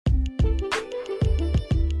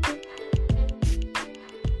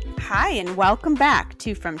Hi, and welcome back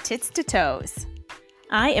to From Tits to Toes.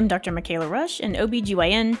 I am Dr. Michaela Rush, an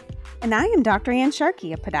OBGYN. And I am Dr. Ann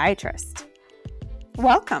Sharkey, a podiatrist.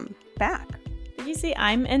 Welcome back. Did you say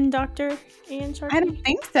I'm in Dr. Ann Sharkey? I don't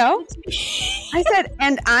think so. I said,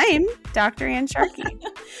 and I'm Dr. Ann Sharkey,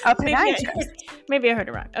 a podiatrist. Maybe I heard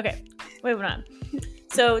it wrong. Okay, moving on.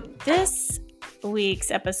 So this week's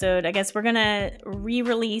episode, I guess we're going to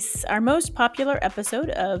re-release our most popular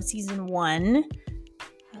episode of season 1,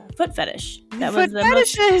 Foot Fetish. That was the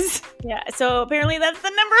fetishes. Yeah, so apparently that's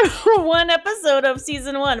the number 1 episode of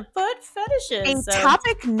season 1, Foot Fetishes. A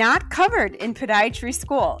topic not covered in podiatry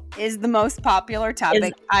school is the most popular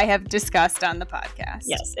topic I have discussed on the podcast.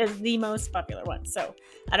 Yes, is the most popular one. So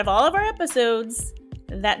out of all of our episodes,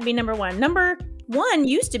 that'd be number 1. Number 1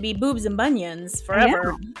 used to be boobs and bunions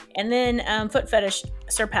forever, and then Foot Fetish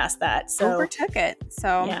surpassed that. So overtook it.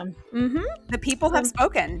 So yeah, the people have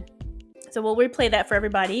spoken. So we'll replay that for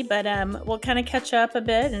everybody, but we'll kind of catch up a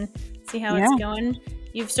bit and see how it's going.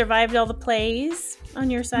 You've survived all the plays on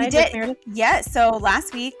your side. We did. Yeah. So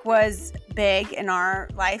last week was big in our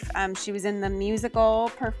life. She was in the musical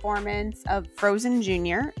performance of Frozen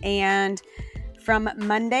Jr. And from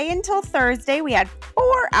Monday until Thursday, we had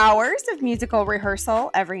 4 hours of musical rehearsal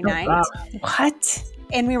every night. Wow. What?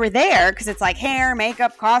 And we were there because it's like hair,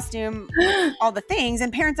 makeup, costume, all the things.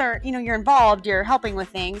 And parents are, you're involved, you're helping with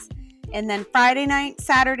things. And then Friday night,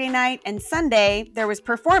 Saturday night, and Sunday, there was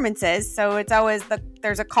performances. So it's always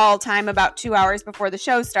there's a call time about 2 hours before the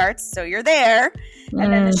show starts. So you're there.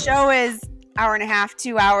 And then the show is hour and a half,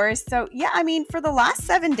 2 hours. So yeah, for the last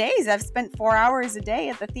 7 days, I've spent 4 hours a day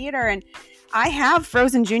at the theater. And I have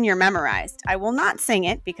Frozen Jr. memorized. I will not sing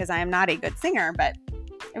it because I am not a good singer, but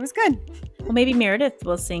it was good. Well, maybe Meredith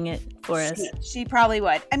will sing it for us. She probably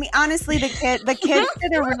would. Honestly, the kids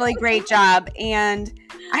did a really great job. And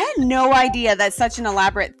I had no idea that such an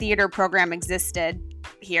elaborate theater program existed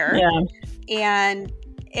here. Yeah. And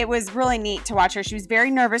it was really neat to watch her. She was very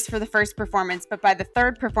nervous for the first performance, but by the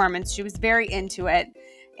third performance, she was very into it.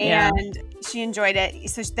 And she enjoyed it.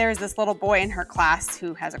 So there's this little boy in her class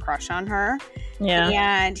who has a crush on her. Yeah.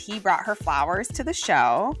 And he brought her flowers to the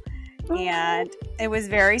show. And it was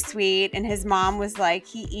very sweet. And his mom was like,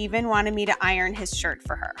 he even wanted me to iron his shirt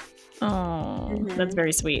for her. Oh, that's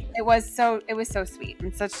very sweet. It was so sweet.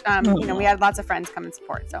 And such, we had lots of friends come and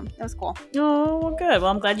support. So it was cool. Oh, well, good. Well,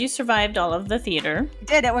 I'm glad you survived all of the theater. I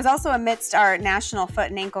did. It was also amidst our National Foot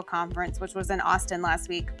and Ankle Conference, which was in Austin last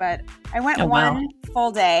week. But I went one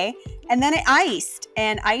full day and then it iced.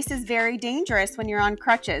 And ice is very dangerous when you're on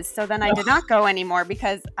crutches. So then I did not go anymore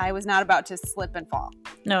because I was not about to slip and fall.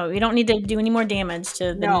 No, you don't need to do any more damage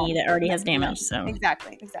to the knee that already has damage. So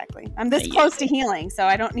Exactly. I'm this close to healing, so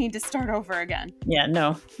I don't need to start over again. Yeah,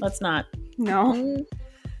 no, let's not. No.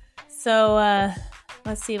 So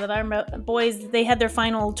let's see. With our boys, they had their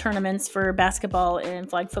final tournaments for basketball and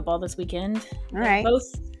flag football this weekend. All right. They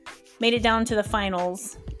both made it down to the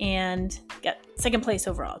finals and got second place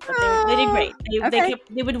overall. But they did great.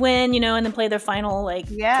 They would win, and then play their final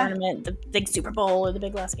tournament, the big Super Bowl or the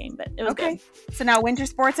big last game. But it was good. So now winter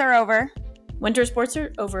sports are over. Winter sports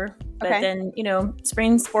are over, but then,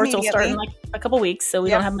 spring sports will start in like a couple weeks. So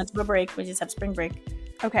we don't have much of a break. We just have spring break.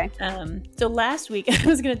 Okay. So last week, I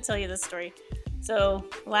was going to tell you this story. So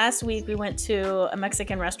last week we went to a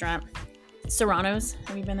Mexican restaurant, Serrano's.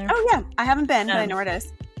 Have you been there? Oh yeah. I haven't been, but I know where it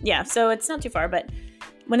is. Yeah. So it's not too far, but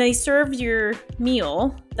when they serve your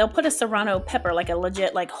meal, they'll put a serrano pepper, like a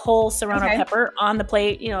legit, whole serrano pepper on the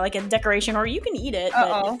plate, like a decoration, or you can eat it.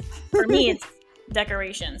 But for me, it's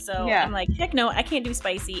decoration. So I'm like, heck no, I can't do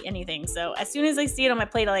spicy anything. So as soon as I see it on my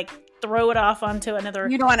plate, I throw it off onto another.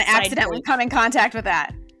 You don't want to accidentally come in contact with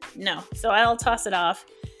that. No. So I'll toss it off.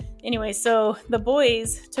 Anyway, so the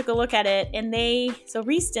boys took a look at it and so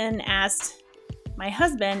Reeston asked my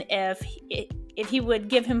husband if he would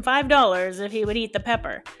give him $5 if he would eat the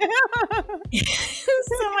pepper.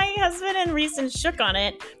 So my husband and Reeston shook on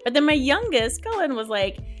it. But then my youngest, Cullen, was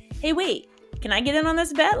like, hey, wait. Can I get in on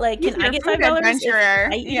this bet? Can I get $5?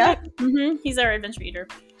 Adventurer. He's our adventure eater.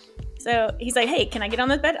 So he's like, hey, can I get on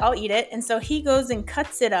this bet? I'll eat it. And so he goes and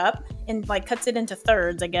cuts it up and cuts it into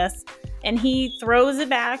thirds, I guess. And he throws it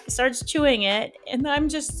back, starts chewing it. And I'm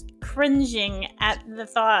just cringing at the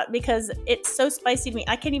thought because it's so spicy to me.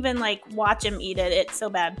 I can't even watch him eat it. It's so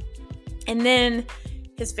bad. And then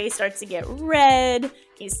his face starts to get red.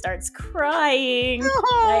 He starts crying.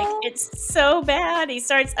 It's so bad. He's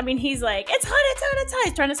like, it's hot.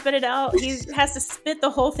 He's trying to spit it out. He has to spit the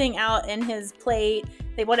whole thing out in his plate.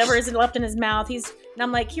 Whatever is left in his mouth. And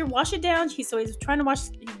I'm like, here, wash it down. So he's trying to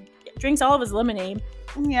drinks all of his lemonade.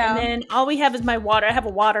 Yeah. And then all we have is my water. I have a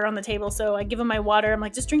water on the table, so I give him my water. I'm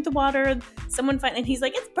like, just drink the water. Someone and he's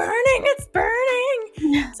like, it's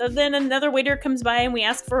burning. So then another waiter comes by and we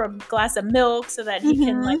ask for a glass of milk so that he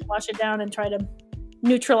can like wash it down and try to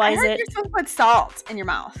neutralize I heard it. you're supposed to put salt in your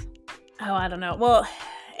mouth. Oh, I don't know. Well,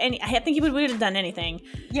 I think he would have done anything.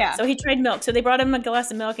 Yeah. So he tried milk. So they brought him a glass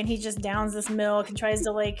of milk and he just downs this milk and tries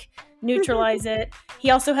to like neutralize it. He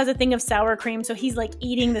also has a thing of sour cream. So he's like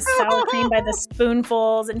eating the sour cream by the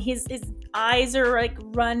spoonfuls, and his eyes are like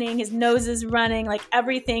running. His nose is running. Like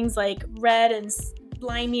everything's like red and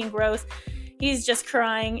slimy and gross. He's just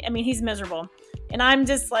crying. I mean, he's miserable. And I'm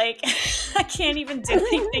just like, I can't even do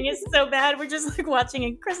anything. It's so bad. We're just like watching.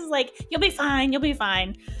 And Chris is like, you'll be fine. You'll be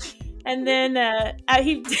fine. And then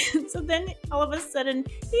so then all of a sudden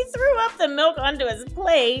he threw up the milk onto his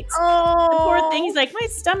plate. Oh, the poor thing. He's like, my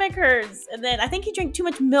stomach hurts. And then I think he drank too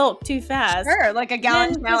much milk too fast. Sure, like a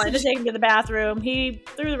gallon challenge. Had to take him to the bathroom. He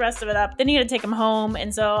threw the rest of it up. Then he had to take him home,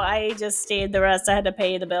 and so I just stayed the rest. I had to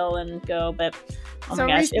pay the bill and go. But so my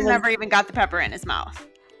gosh, Reese never even got the pepper in his mouth.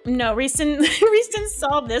 No, Reeston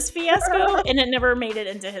saw this fiasco and it never made it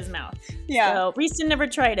into his mouth. Yeah. So Reeston never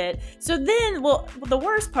tried it. So then, well, the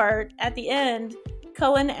worst part, at the end,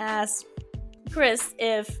 Cullen asked Chris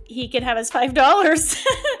if he could have his $5.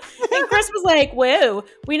 And Chris was like, whoa,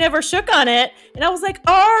 we never shook on it. And I was like,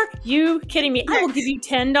 are you kidding me? I will give you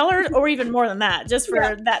 $10 or even more than that just for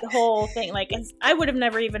that whole thing. Like, I would have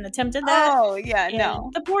never even attempted that. Oh, yeah, and no.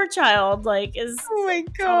 the poor child, like, is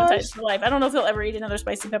traumatized for life. I don't know if he'll ever eat another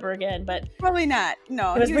spicy pepper again, but probably not.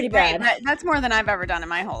 No, it was pretty bad. That's more than I've ever done in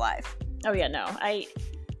my whole life. Oh, yeah, no.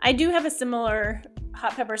 I do have a similar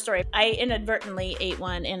hot pepper story. I inadvertently ate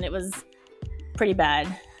one, and it was pretty bad.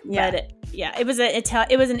 Yeah. But it was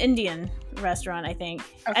it was an Indian restaurant, I think.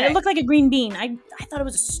 Okay. And it looked like a green bean. I thought it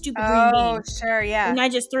was a stupid green bean. Oh, sure, yeah. And I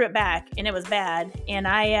just threw it back, and it was bad. And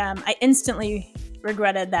I instantly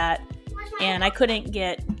regretted that, and I couldn't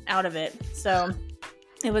get out of it. So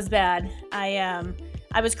it was bad. I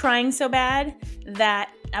was crying so bad that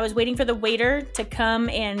I was waiting for the waiter to come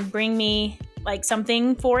and bring me like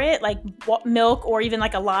something for it, like milk or even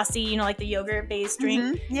like a lassi, you know, like the yogurt based drink.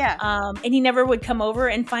 Mm-hmm. Yeah. And he never would come over.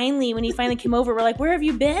 And finally, when he finally came over, we're like, where have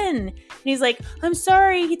you been? And he's like, I'm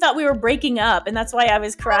sorry. He thought we were breaking up. And that's why I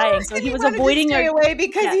was crying. So he was avoiding our away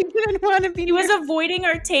because he didn't want to be. He was avoiding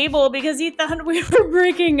our table because he thought we were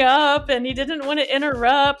breaking up and he didn't want to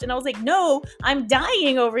interrupt. And I was like, no, I'm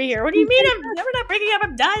dying over here. What do you mean? We're not breaking up.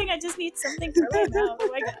 I'm dying. I just need something for right now. Oh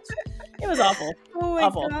my gosh. It was awful. Oh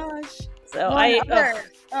my gosh. So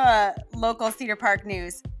other local Cedar Park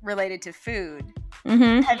news related to food.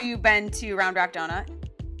 Mm-hmm. Have you been to Round Rock Donut?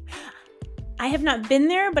 I have not been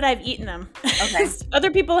there, but I've eaten them. Okay.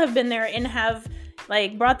 Other people have been there and have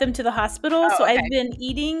like brought them to the hospital. So I've been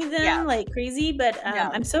eating them like crazy, but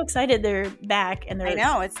I'm so excited they're back and they're I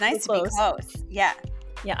know, it's nice to be close. Yeah.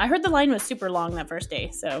 Yeah, I heard the line was super long that first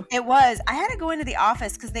day. So it was. I had to go into the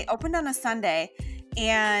office because they opened on a Sunday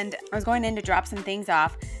and I was going in to drop some things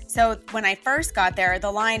off. So when I first got there,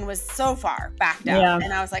 the line was so far backed up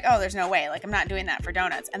and I was like, oh, there's no way. Like, I'm not doing that for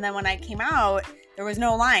donuts. And then when I came out, there was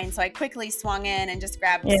no line. So I quickly swung in and just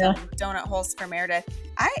grabbed some donut holes for Meredith.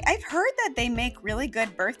 I've heard that they make really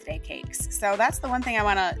good birthday cakes. So that's the one thing I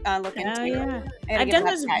want to look into. Yeah. I've done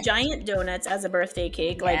those giant donuts as a birthday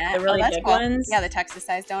cake, like the really big ones. Yeah, the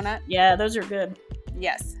Texas-sized donut. Yeah, those are good.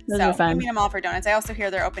 Yes. Those are fun. I mean, I'm all for donuts. I also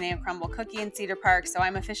hear they're opening a crumble cookie in Cedar Park, so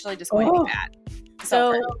I'm officially just going to be that.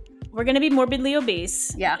 So we're going to be morbidly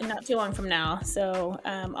obese not too long from now. So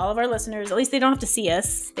all of our listeners, at least they don't have to see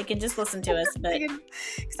us. They can just listen to us. But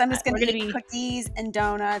because I'm just going to eat cookies and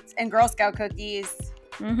donuts and Girl Scout cookies.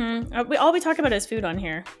 Mm-hmm. All we talk about is food on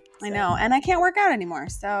here. So. I know. And I can't work out anymore.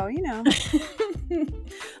 So, you know.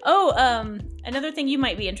 Another thing you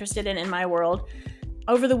might be interested in my world.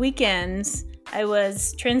 Over the weekends, I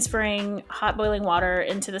was transferring hot boiling water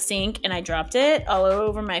into the sink and I dropped it all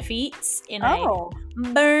over my feet and I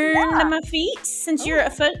burned my feet. Since you're a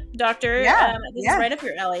foot doctor, this is right up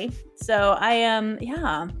your alley. So I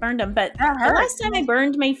burned them. But the last time I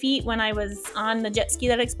burned my feet when I was on the jet ski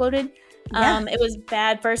that exploded, it was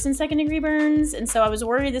bad first and second degree burns. And so I was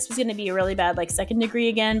worried this was going to be a really bad like second degree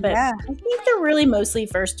again. But I think they're really mostly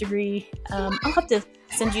first degree. I'll have to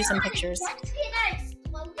send you some pictures.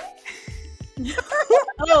 There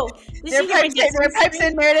are pipes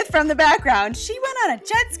in Meredith from the background. She went on a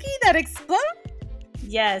jet ski that exploded?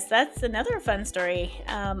 Yes, that's another fun story.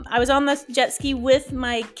 I was on this jet ski with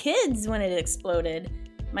my kids when it exploded.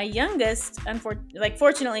 My youngest,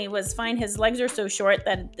 fortunately, was fine. His legs are so short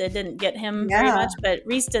that it didn't get him very much. But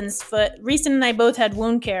Reaston's foot, Reaston and I both had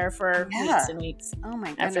wound care for weeks and weeks. Oh my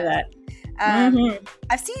goodness. After that.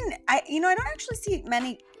 I've seen, I don't actually see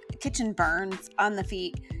many kitchen burns on the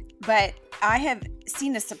feet, but I have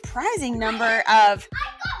seen a surprising number of. I got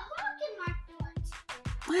rock in my foot.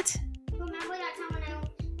 What? Remember that time when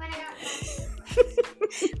I got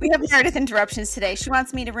We have Meredith interruptions today. She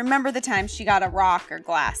wants me to remember the time she got a rock or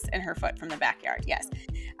glass in her foot from the backyard. Yes.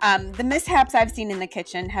 The mishaps I've seen in the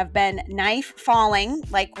kitchen have been knife falling,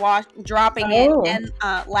 like dropping it, and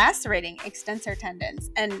lacerating extensor tendons.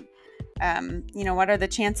 And, what are the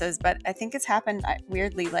chances? But I think it's happened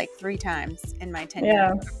weirdly like 3 times in my 10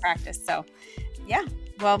 years of practice. So, yeah.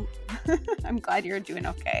 Well, I'm glad you're doing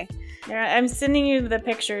okay. Yeah, I'm sending you the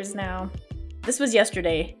pictures now. This was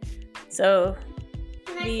yesterday. So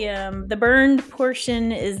the burned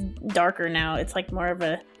portion is darker now. It's like more of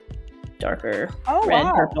a darker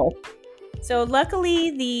red purple. So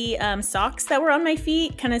luckily the socks that were on my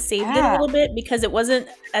feet kind of saved it a little bit because it wasn't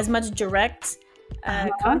as much direct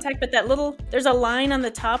contact, but there's a line on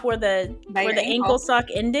the top where the ankle sock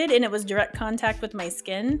ended, and it was direct contact with my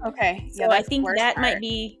skin. Okay. So I think that might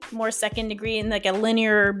be more second degree and like a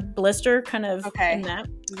linear blister kind of in that.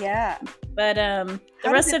 Yeah. But the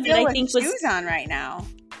rest of it I think was shoes on right now.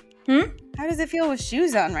 How does it feel with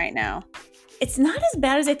shoes on right now? It's not as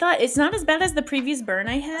bad as I thought. It's not as bad as the previous burn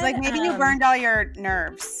I had. Like maybe you burned all your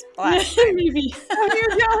nerves last time. Maybe.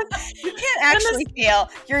 You can't actually feel.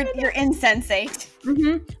 You're insensate.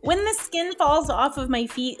 When the skin falls off of my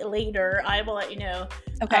feet later, I will let you know.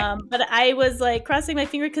 Okay. But I was like crossing my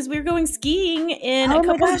finger because we were going skiing in a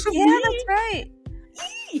couple of weeks. Yeah, that's right.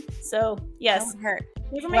 So yes, hurt.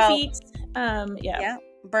 For my feet. Yeah.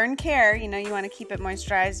 Burn care, you want to keep it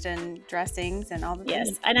moisturized and dressings and all the things.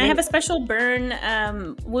 Yes, and I have a special burn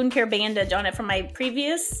wound care bandage on it from my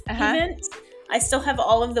previous event. I still have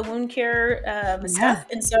all of the wound care stuff,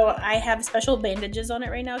 and so I have special bandages on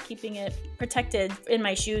it right now, keeping it protected in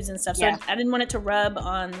my shoes and stuff. So I didn't want it to rub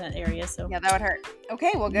on that area. So yeah, that would hurt.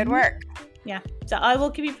 Okay, well, good work. Yeah, so I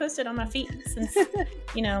will keep you posted on my feet since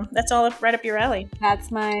that's all right up your alley.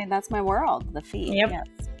 That's my world, the feet. Yep. Yes.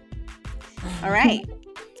 All right.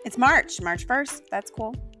 It's March 1st. That's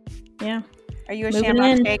cool. Yeah. Are you a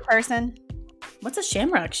shamrock shake person? What's a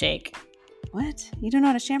shamrock shake? What? You don't know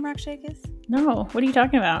what a shamrock shake is? No. What are you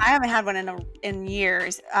talking about? I haven't had one in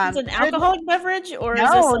years. Is it an alcoholic beverage or no, is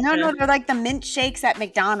this no. They're like the mint shakes at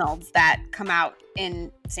McDonald's that come out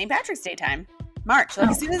in St. Patrick's Day time. March. Like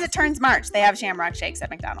as soon as it turns March, they have shamrock shakes at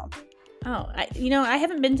McDonald's. Oh, I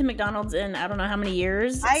haven't been to McDonald's in I don't know how many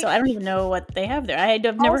years, so I don't even know what they have there.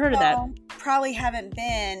 I've never heard of that. Probably haven't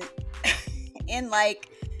been in like,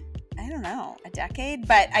 I don't know, a decade,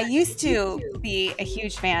 but I used to be a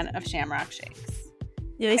huge fan of shamrock shakes.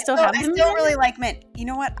 Do they still have them? I still really like mint. You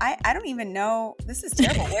know what? I don't even know. This is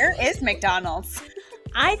terrible. Where is McDonald's?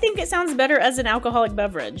 I think it sounds better as an alcoholic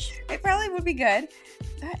beverage. It probably would be good.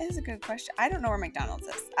 That is a good question. I don't know where McDonald's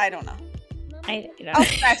is. I don't know. I'll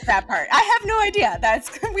scratch that part. I have no idea.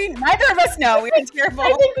 Neither of us know. We're terrible.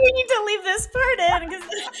 I think we need to leave this part in because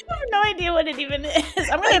I have no idea what it even is.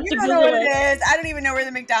 I'm gonna have to Google know what it is. I don't even know where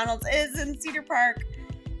the McDonald's is in Cedar Park.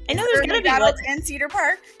 I know there's gonna be McDonald's in Cedar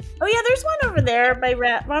Park. Oh yeah, there's one over there by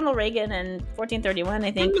Ronald Reagan and 1431.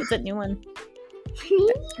 I think it's a new one.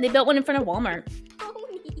 They built one in front of Walmart.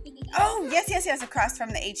 Oh yes, across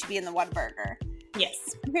from the HEB and the Whataburger.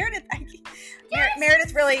 Yes.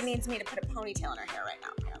 Meredith really needs me to put a ponytail in her hair right now,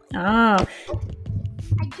 apparently. Oh.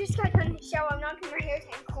 I just got done in the shower. I'm not putting my hair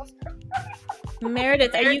closer.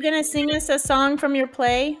 Meredith, are you going to sing us a song from your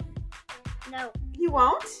play? No. You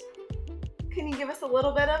won't? Can you give us a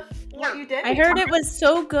little bit of what you did? I heard it was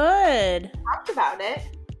so good. We talked about it.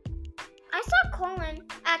 I saw Colin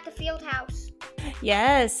at the field house.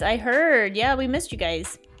 Yes, I heard. Yeah, we missed you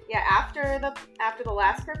guys. Yeah, after the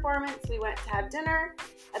last performance, we went to have dinner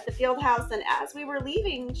at the field house, and as we were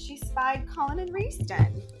leaving, she spied Colin and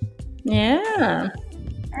Reaston. Yeah.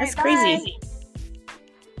 That's crazy.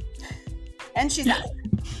 And she's out.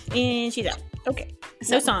 Okay.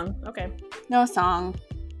 No song. Okay. No song.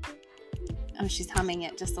 Oh, she's humming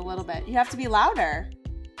it just a little bit. You have to be louder.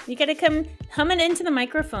 You gotta come humming into the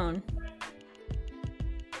microphone.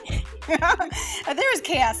 There was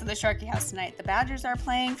chaos in the Sharky house tonight. The Badgers are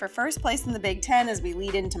playing for first place in the Big Ten as we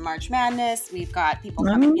lead into March Madness. We've got people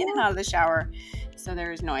coming in and out of the shower, so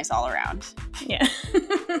there's noise all around. Yeah.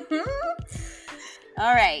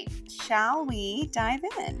 All right. Shall we dive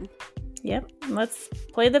in? Yep. Let's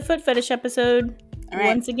play the foot fetish episode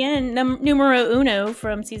once again. Numero uno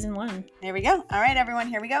from season 1. There we go. All right, everyone.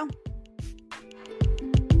 Here we go.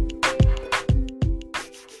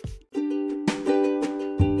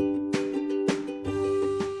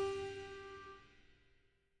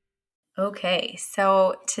 Okay,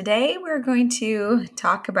 so today we're going to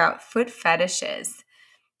talk about foot fetishes.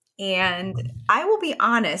 And I will be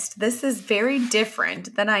honest, this is very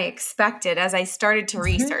different than I expected as I started to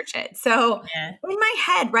research it. So Yeah. in my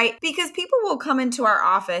head, right, because people will come into our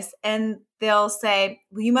office and they'll say,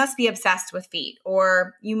 well, you must be obsessed with feet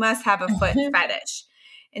or you must have a foot fetish.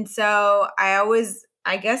 And so I always,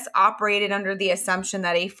 I guess, operated under the assumption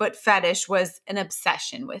that a foot fetish was an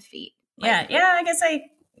obsession with feet. Yeah. Yeah. I guess I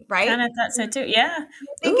Right? kind of thought so too. Yeah.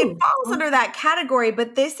 I think it falls under that category,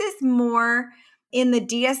 but this is more in the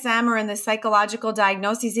DSM or in the psychological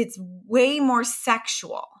diagnoses. It's way more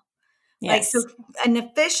sexual. Yes. Like, so an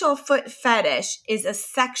official foot fetish is a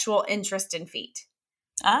sexual interest in feet.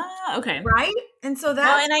 Ah, okay. Right? And so that's...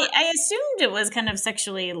 Well, and I assumed it was kind of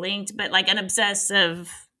sexually linked, but like an obsessive...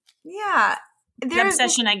 Yeah. The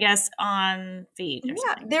obsession, I guess, on feet or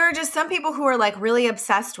something. There are just some people who are like really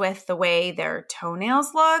obsessed with the way their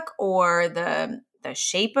toenails look or the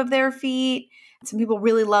shape of their feet. Some people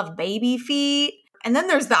really love baby feet. And then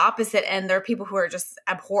there's the opposite end. There are people who are just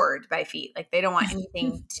abhorred by feet. Like they don't want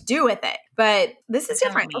anything to do with it. But this is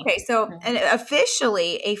different. Okay, so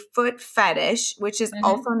officially a foot fetish, which is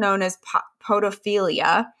also known as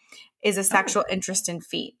podophilia, is a sexual interest in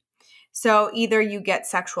feet. So either you get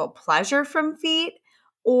sexual pleasure from feet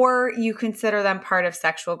or you consider them part of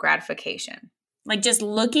sexual gratification. Like just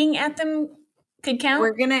looking at them could count?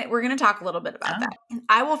 We're gonna talk a little bit about that.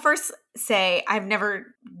 I will first say I've never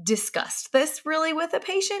discussed this really with a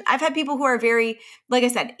patient. I've had people who are very, like I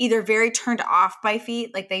said, either very turned off by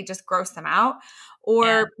feet, like they just gross them out,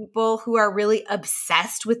 or people who are really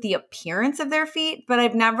obsessed with the appearance of their feet. But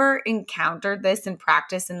I've never encountered this in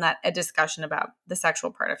practice in a discussion about the sexual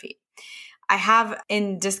part of feet. I have,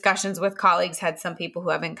 in discussions with colleagues, had some people who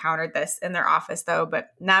have encountered this in their office, though, but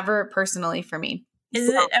never personally for me. Is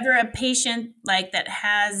it ever a patient like that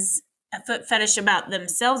has a foot fetish about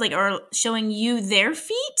themselves, like, or showing you their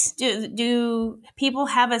feet? Do people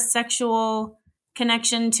have a sexual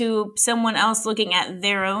connection to someone else looking at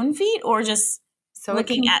their own feet, or just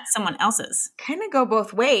looking at someone else's? Kind of go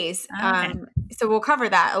both ways. Okay. So we'll cover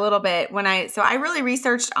that a little bit. I really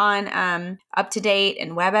researched on UpToDate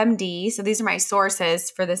and WebMD. So these are my sources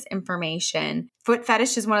for this information. Foot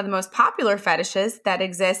fetish is one of the most popular fetishes that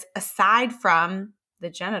exists aside from the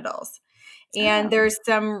genitals. And there's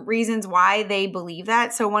some reasons why they believe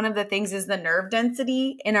that. So one of the things is the nerve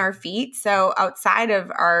density in our feet. So outside of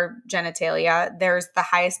our genitalia, there's the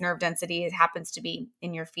highest nerve density. It happens to be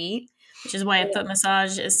in your feet. Which is why a foot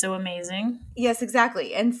massage is so amazing. Yes,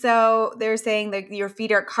 exactly. And so they're saying that your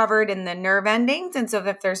feet are covered in the nerve endings. And so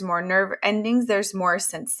if there's more nerve endings, there's more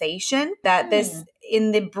sensation. That this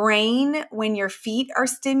in the brain, when your feet are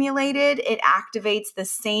stimulated, it activates the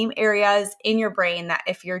same areas in your brain that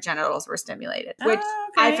if your genitals were stimulated, which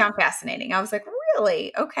I found fascinating. I was like,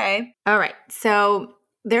 really? Okay. All right. So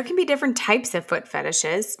there can be different types of foot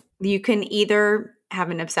fetishes. You can either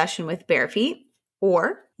have an obsession with bare feet,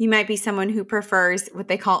 or you might be someone who prefers what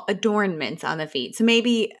they call adornments on the feet. So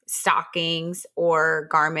maybe stockings or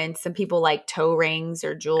garments. Some people like toe rings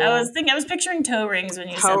or jewels. I was picturing toe rings when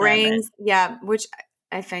you said that. Toe rings, yeah, which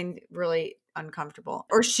I find really uncomfortable.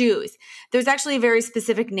 Or shoes. There's actually a very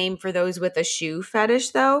specific name for those with a shoe fetish,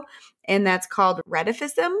 though, and that's called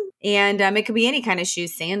redifism. And it could be any kind of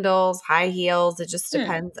shoes, sandals, high heels. It just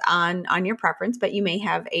depends on your preference, but you may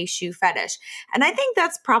have a shoe fetish. And I think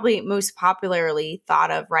that's probably most popularly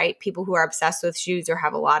thought of, right? People who are obsessed with shoes or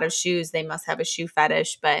have a lot of shoes, they must have a shoe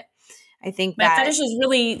fetish. But I think that fetish is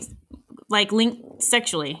really like linked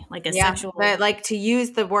sexually, like a sexual. But like to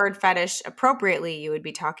use the word fetish appropriately, you would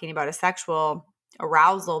be talking about a sexual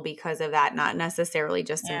arousal because of that, not necessarily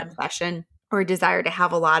just an obsession or a desire to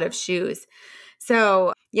have a lot of shoes.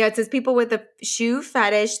 So it says people with a shoe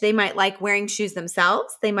fetish, they might like wearing shoes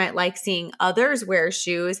themselves. They might like seeing others wear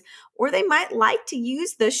shoes, or they might like to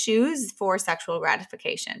use the shoes for sexual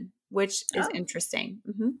gratification, which is interesting.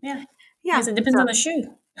 Mm-hmm. Yeah. Because it depends on the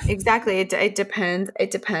shoe. Exactly. It depends. It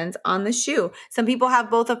depends on the shoe. Some people have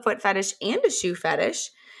both a foot fetish and a shoe fetish.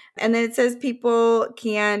 And then it says some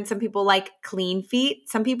people like clean feet.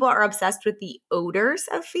 Some people are obsessed with the odors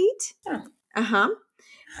of feet.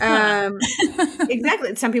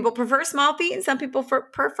 Exactly. Some people prefer small feet and some people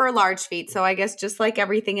prefer large feet. So I guess just like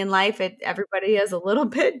everything in life, everybody is a little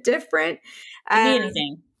bit different. Could be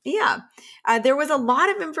anything. Yeah. There was a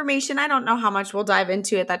lot of information. I don't know how much we'll dive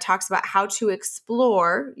into it that talks about how to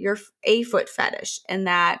explore a foot fetish, and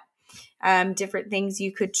that different things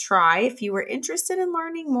you could try if you were interested in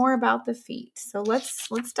learning more about the feet. So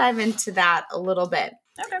let's dive into that a little bit.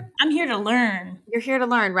 Okay. I'm here to learn. You're here to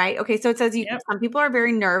learn, right? Okay, so it says some people are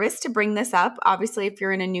very nervous to bring this up, obviously, if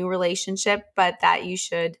you're in a new relationship, but that you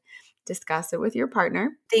should discuss it with your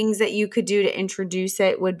partner. Things that you could do to introduce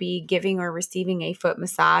it would be giving or receiving a foot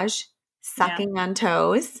massage, sucking on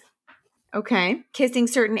toes, okay, kissing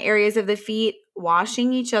certain areas of the feet,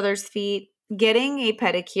 washing each other's feet, getting a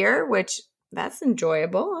pedicure, which that's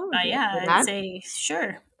enjoyable. I'd say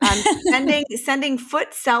sure. Sending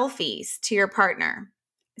foot selfies to your partner.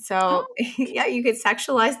 So yeah, you could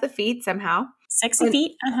sexualize the feet somehow. Sexy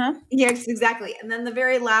feet. Yes, exactly. And then the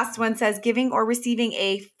very last one says giving or receiving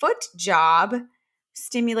a foot job,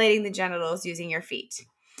 stimulating the genitals using your feet.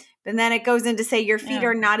 And then it goes in to say your feet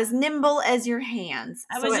are not as nimble as your hands.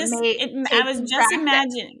 I was just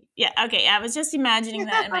imagining. Yeah, okay. I was just imagining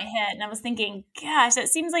that in my head, and I was thinking, gosh, that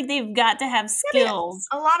seems like they've got to have skills.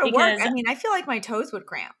 A lot of work. I mean, I feel like my toes would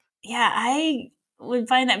cramp. Yeah, I would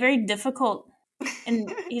find that very difficult,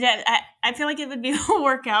 and I feel like it would be a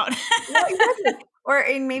workout. Or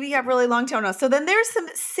maybe you have really long toenails. So then there's some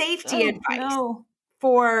safety advice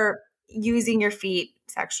for using your feet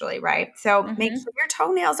sexually, right? So make sure your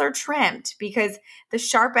toenails are trimmed because the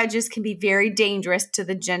sharp edges can be very dangerous to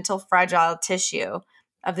the gentle, fragile tissue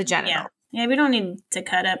of the genital. Yeah, we don't need to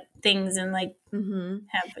cut up things and have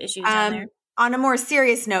issues down there. On a more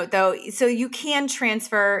serious note, though, so you can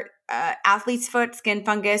transfer athlete's foot, skin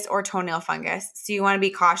fungus, or toenail fungus. So you want to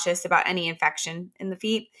be cautious about any infection in the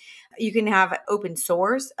feet. You can have open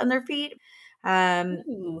sores on their feet.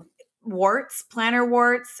 Warts, plantar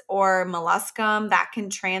warts, or molluscum that can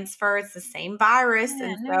transfer. It's the same virus.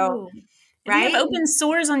 If you have open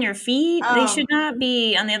sores on your feet, they should not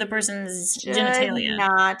be on the other person's genitalia. Should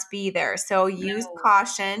not be there. So use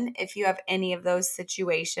caution if you have any of those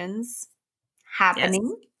situations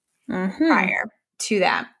happening prior to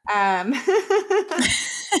that.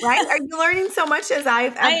 Right? Are you learning so much as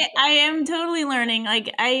I am totally learning.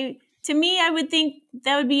 To me, I would think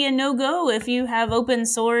that would be a no-go if you have open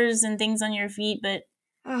sores and things on your feet. But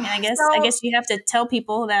I guess you have to tell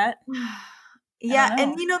people that. Yeah,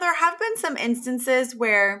 and there have been some instances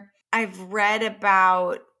where I've read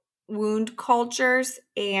about wound cultures,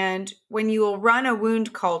 and when you will run a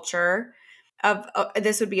wound culture of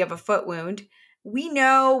this would be of a foot wound, we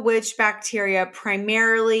know which bacteria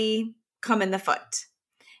primarily come in the foot.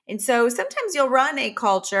 And so sometimes you'll run a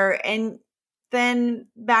culture and then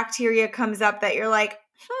bacteria comes up that you're like,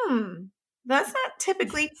 that's not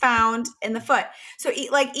typically found in the foot. So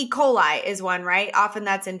like E. coli is one, right? Often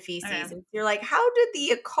that's in feces. Okay. And you're like, how did the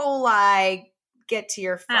E. coli get to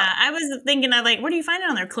your foot? I was thinking where do you find it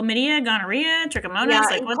on there? Chlamydia, gonorrhea, trichomonas?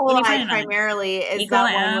 Yeah, E. coli primarily is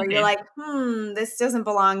that one where you're like, this doesn't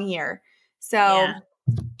belong here. So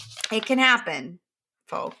it can happen,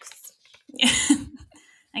 folks.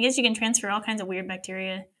 I guess you can transfer all kinds of weird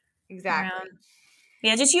bacteria. Exactly. Around.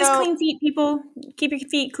 Yeah, just use clean feet, people. Keep your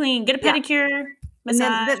feet clean. Get a pedicure,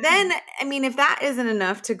 massage. But then, I mean, if that isn't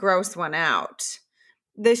enough to gross one out,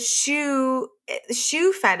 the shoe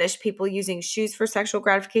fetish, people using shoes for sexual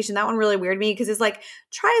gratification, that one really weirded me because it's like,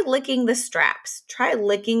 try licking the straps. Try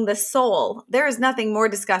licking the sole. There is nothing more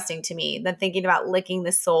disgusting to me than thinking about licking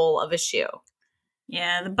the sole of a shoe.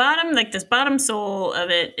 Yeah, the bottom, this bottom sole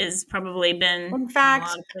of it is probably been. In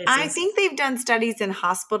fact, I think they've done studies in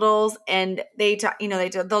hospitals, and they'll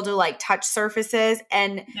do like touch surfaces,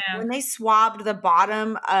 and when they swabbed the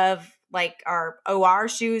bottom of our OR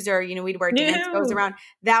shoes, or we'd wear dance goes around,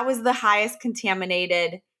 that was the highest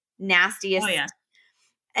contaminated, nastiest. Oh yeah.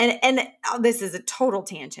 And this is a total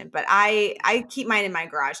tangent, but I keep mine in my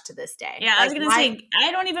garage to this day. Yeah, I was going to say,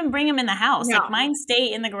 I don't even bring them in the house. No. Mine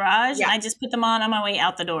stay in the garage, and I just put them on my way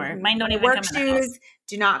out the door. Mine don't even come in the house. Work shoes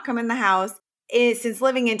do not come in the house. Since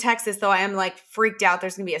living in Texas, though, I am freaked out.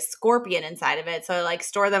 There's going to be a scorpion inside of it. So I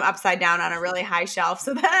store them upside down on a really high shelf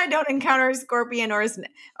so that I don't encounter a scorpion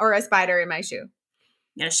or a spider in my shoe.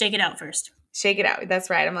 You got to shake it out first. Shake it out. That's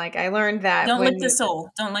right. I'm I learned that. Don't lick the sole.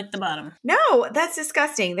 Don't lick the bottom. No, that's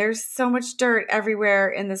disgusting. There's so much dirt everywhere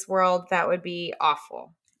in this world. That would be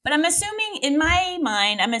awful. But I'm assuming, in my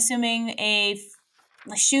mind, a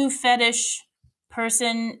shoe fetish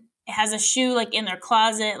person has a shoe in their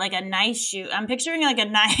closet, a nice shoe. I'm picturing a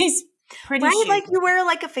nice, pretty shoe. Right, you wear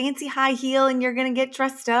a fancy high heel and you're going to get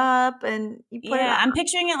dressed up and you put it on. I'm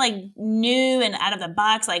picturing it new and out of the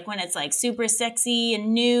box, when it's super sexy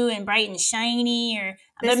and new and bright and shiny.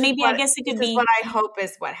 But maybe I guess it could be what I hope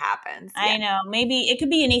is what happens. I know. Maybe it could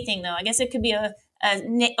be anything though. I guess it could be a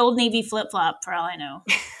Old Navy flip flop for all I know.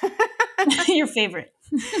 Your favorite.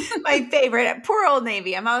 My favorite. Poor Old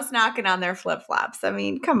Navy. I'm always knocking on their flip-flops. I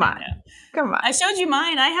mean, come on. Come on. I showed you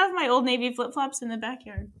mine. I have my Old Navy flip-flops in the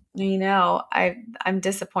backyard. You know, I'm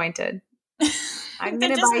disappointed. I'm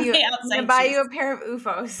gonna buy you a pair of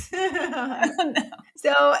UFOs. Oh, no.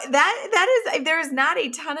 So that is, there is not a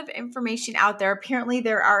ton of information out there. Apparently,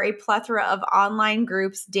 there are a plethora of online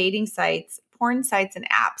groups, dating sites, porn sites, and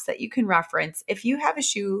apps that you can reference if you have a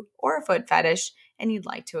shoe or a foot fetish and you'd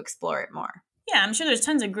like to explore it more. Yeah, I'm sure there's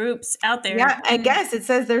tons of groups out there. Yeah, I guess it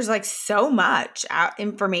says there's like so much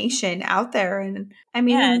information out there, and I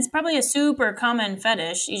mean, yeah, it's probably a super common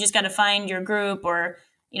fetish. You just got to find your group or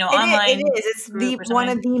online. It is. It's one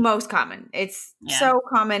of the most common. It's so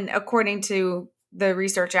common according to the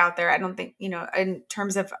research out there. I don't think, in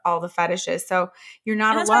terms of all the fetishes. So you're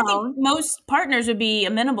not alone. I think most partners would be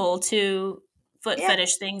amenable to foot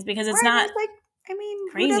fetish things because it's not crazy.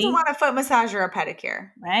 Who doesn't want a foot massage or a pedicure?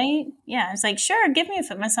 Right? Yeah. It's like, sure, give me a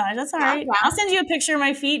foot massage. That's all right. I'll send you a picture of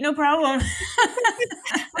my feet. No problem.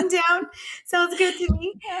 I'm down. Sounds good to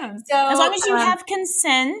me. Yeah. So as long as you have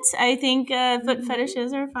consent, I think foot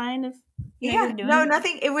fetishes are fine. If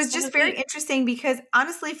nothing. It was just very interesting because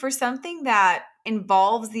honestly, for something that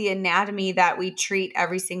involves the anatomy that we treat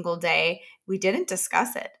every single day, we didn't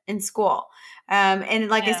discuss it in school. And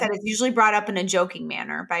like I said, it's usually brought up in a joking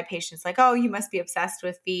manner by patients like, oh, you must be obsessed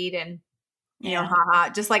with feet and, haha.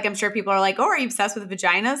 Just like I'm sure people are like, oh, are you obsessed with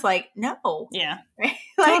vaginas? Like, no. Yeah. Right?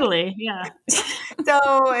 Totally. Yeah.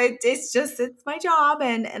 So it's my job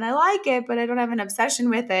and I like it, but I don't have an obsession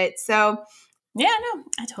with it. So yeah, no,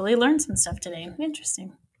 I totally learned some stuff today.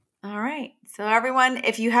 Interesting. All right. So everyone,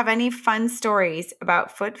 if you have any fun stories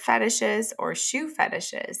about foot fetishes or shoe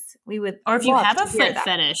fetishes, we would or if you have a foot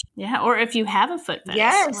fetish. Yeah. Or if you have a foot fetish.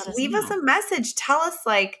 Yes. Leave us a message. Tell us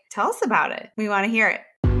about it. We want to hear it.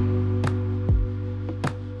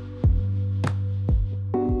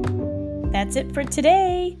 That's it for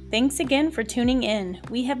today. Thanks again for tuning in.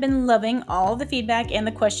 We have been loving all the feedback and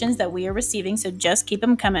the questions that we are receiving, so just keep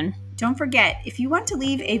them coming. Don't forget, if you want to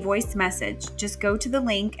leave a voice message, just go to the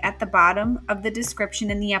link at the bottom of the description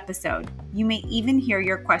in the episode. You may even hear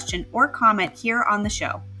your question or comment here on the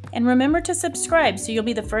show. And remember to subscribe so you'll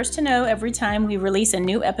be the first to know every time we release a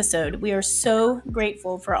new episode. We are so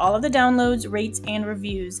grateful for all of the downloads, rates, and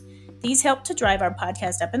reviews. These help to drive our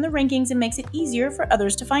podcast up in the rankings and makes it easier for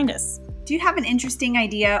others to find us. Do you have an interesting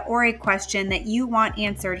idea or a question that you want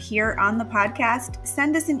answered here on the podcast?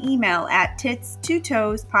 Send us an email at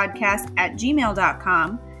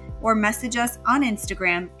tits2toespodcast@gmail.com or message us on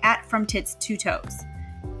Instagram at FromTits2Toes.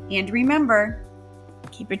 And remember,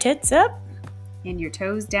 keep your tits up and your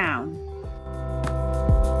toes down.